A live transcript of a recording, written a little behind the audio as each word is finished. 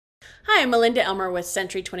Hi, I'm Melinda Elmer with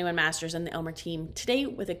Century 21 Masters and the Elmer Team, today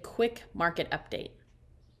with a quick market update.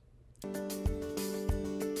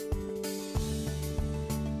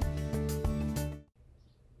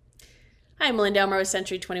 Hi, I'm Melinda Elmer with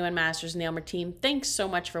Century 21 Masters and the Elmer Team. Thanks so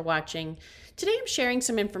much for watching. Today I'm sharing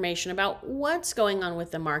some information about what's going on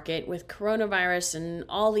with the market, with coronavirus and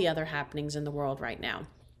all the other happenings in the world right now.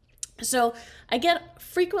 So I get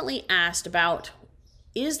frequently asked about,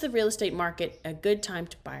 is the real estate market a good time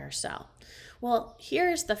to buy or sell? Well,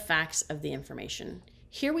 here's the facts of the information.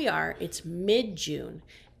 Here we are, it's mid-June,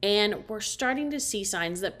 and we're starting to see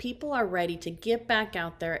signs that people are ready to get back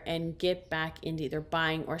out there and get back into either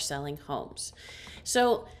buying or selling homes.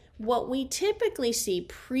 So what we typically see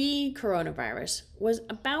pre-coronavirus was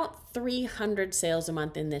about 300 sales a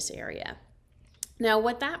month in this area. Now,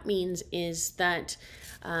 what that means is that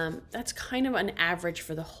that's kind of an average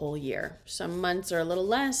for the whole year. Some months are a little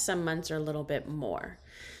less, some months are a little bit more.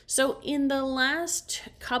 So in the last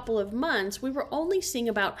couple of months, we were only seeing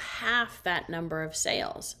about half that number of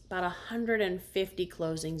sales, about 150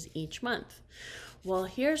 closings each month. Well,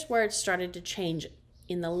 here's where it started to change.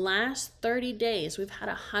 In the last 30 days, we've had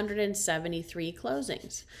 173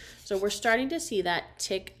 closings. So we're starting to see that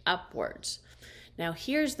tick upwards. Now,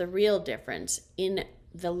 here's the real difference. In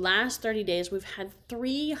the last 30 days, we've had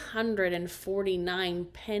 349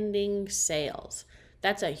 pending sales.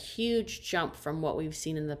 That's a huge jump from what we've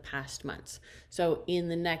seen in the past months. So in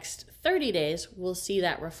the next 30 days, we'll see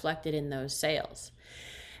that reflected in those sales.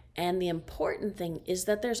 And the important thing is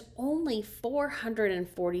that there's only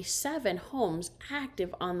 447 homes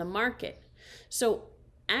active on the market. So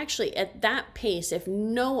actually, at that pace, if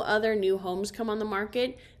no other new homes come on the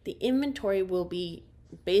market, the inventory will be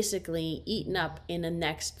basically eaten up in the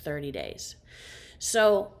next 30 days.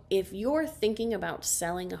 So if you're thinking about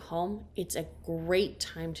selling a home, it's a great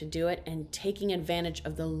time to do it and taking advantage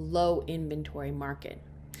of the low inventory market.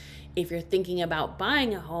 If you're thinking about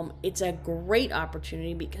buying a home, it's a great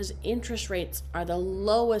opportunity because interest rates are the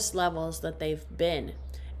lowest levels that they've been.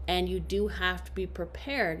 And you do have to be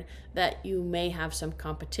prepared that you may have some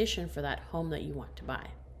competition for that home that you want to buy.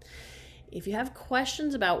 If you have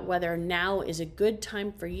questions about whether now is a good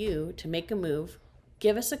time for you to make a move,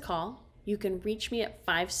 give us a call. You can reach me at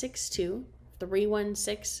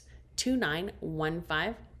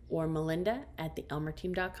 562-316-2915 or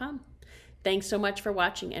melinda@theelmerteam.com. Thanks so much for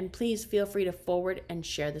watching, and please feel free to forward and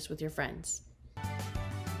share this with your friends.